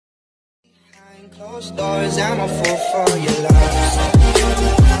Closed doors, I'm a fool for your love.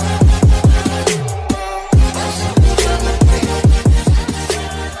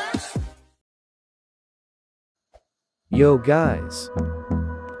 Yo guys!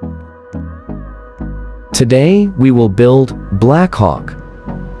 Today we will build Blackhawk.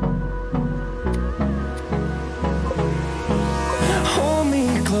 Hold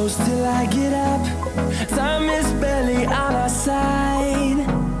me close till I get up. Time is barely on our side.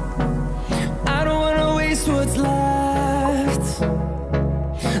 I don't wanna waste what's left.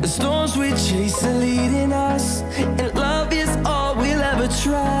 The storms we chase are leading us, and love is all we'll ever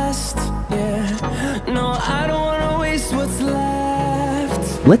trust. Yeah, no, I don't wanna waste what's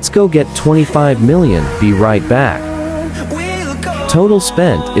left. Let's go get 25 million, be right back. Total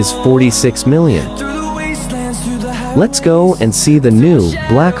spent is 46 million. Let's go and see the new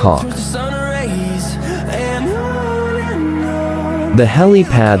Blackhawk. The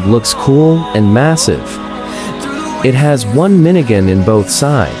helipad looks cool and massive. It has one minigun in both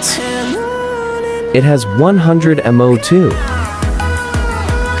sides. It has 100 MO2.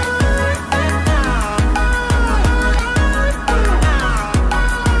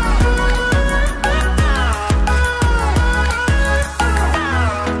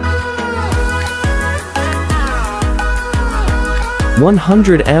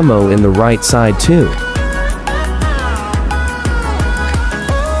 $100 ammo in the right side too.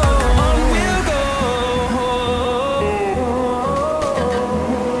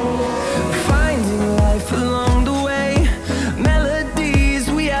 Finding life along the way,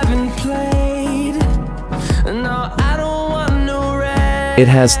 melodies we haven't played. No, I don't want no rest. It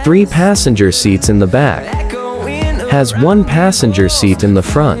has 3 passenger seats in the back. Has 1 passenger seat in the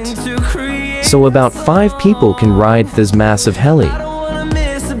front. So about 5 people can ride this massive heli.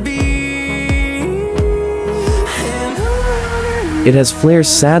 It has flares,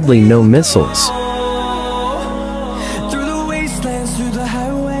 sadly no missiles. Through the wastelands, through the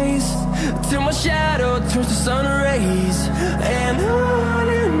highways, till my shadow turns to sun rays. And on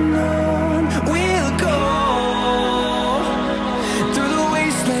we'll go. Through the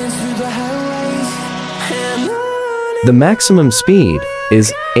wastelands, through the highways, and on. The maximum speed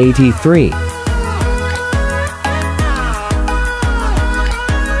is 83.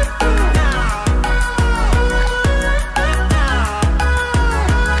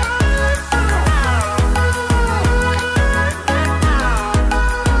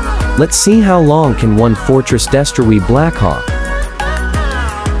 Let's see how long can one fortress destroy Blackhawk.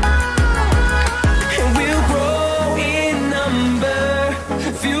 And we'll grow in number,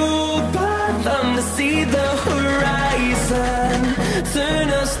 fueled by them to see the horizon, turn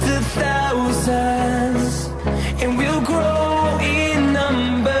us to thousands. And we'll grow in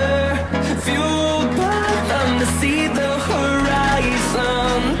number, fueled by them to see the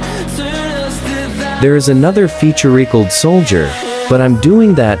horizon, turn us to thousands. There is another feature called Soldier, but I'm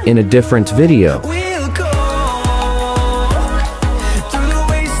doing that in a different video. We'll go through the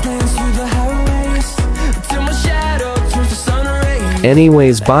wastelands, through the highways, till my shadow turns to sun rays.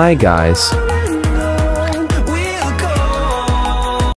 Anyways, bye guys.